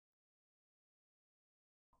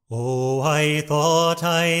Oh, I thought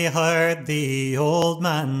I heard the old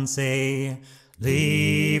man say,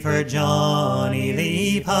 "Leave her, Johnny,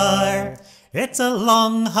 leave her. It's a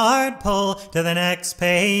long, hard pull to the next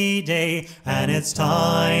payday, and it's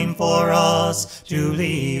time for us to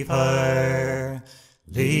leave her.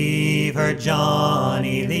 Leave her,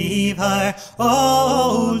 Johnny, leave her.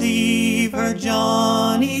 Oh, leave her,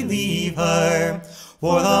 Johnny, leave her.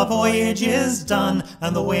 For the voyage is done,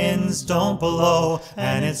 and the winds don't blow,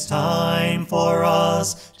 and it's time for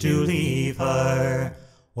us to leave her."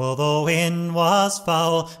 Well, the wind was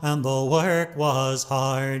foul, and the work was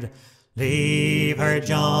hard. Leave her,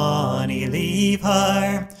 Johnny, leave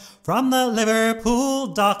her. From the Liverpool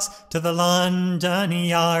docks to the London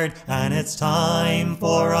yard, and it's time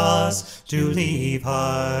for us to leave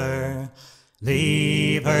her.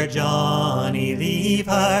 Leave her, Johnny, leave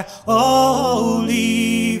her. Oh,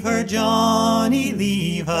 leave her, Johnny,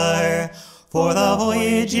 leave her. For the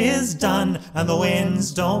voyage is done, and the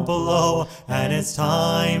winds don't blow, and it's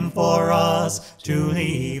time for us to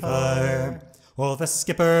leave her. Well, the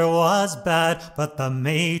skipper was bad, but the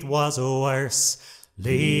mate was worse.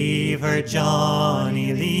 Leave her,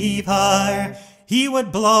 Johnny, leave her. He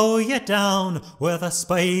would blow you down with a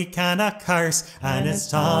spike and a curse, and it's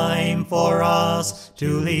time for us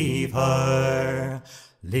to leave her.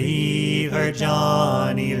 Leave her,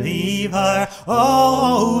 Johnny, leave her.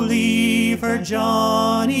 Oh, leave her,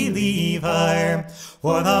 Johnny, leave her.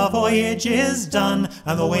 For the voyage is done,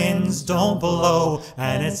 and the winds don't blow,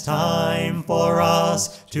 and it's time for us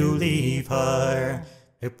to leave her.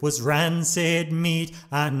 It was rancid meat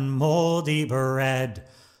and mouldy bread.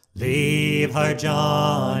 Leave her,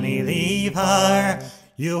 Johnny, leave her.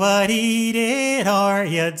 You would eat it or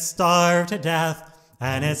you'd starve to death,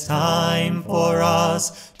 and it's time for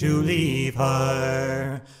us to leave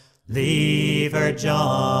her. Leave her,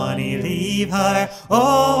 Johnny, leave her.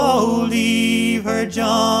 Oh, leave her,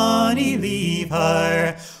 Johnny, leave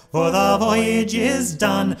her. For the voyage is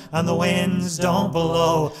done, and the winds don't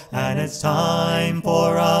blow, and it's time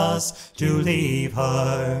for us to leave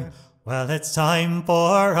her. Well, it's time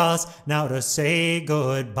for us now to say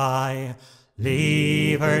goodbye.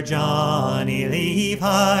 Leave her, Johnny, leave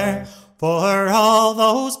her. For all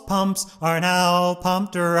those pumps are now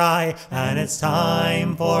pumped dry, and it's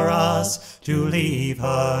time for us to leave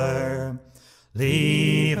her.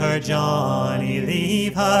 Leave her, Johnny,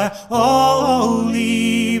 leave her. Oh,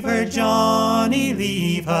 leave her, Johnny,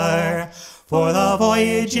 leave her. For the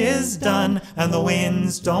voyage is done, and the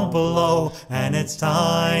winds don't blow, and it's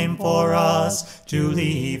time for us to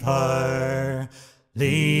leave her.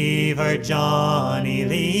 Leave her, Johnny,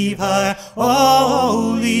 leave her.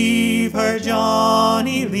 Oh, leave her,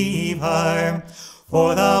 Johnny, leave her.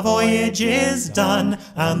 For the voyage is done,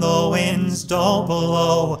 and the winds don't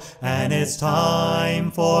blow, and it's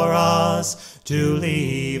time for us to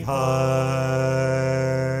leave her.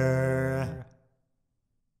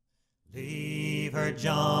 Leave her,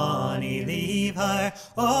 Johnny, leave her.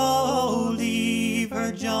 Oh, leave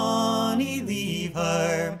her, Johnny, leave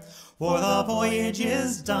her. For the voyage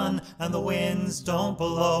is done, and the winds don't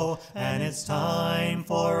blow, and it's time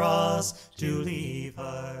for us to leave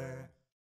her.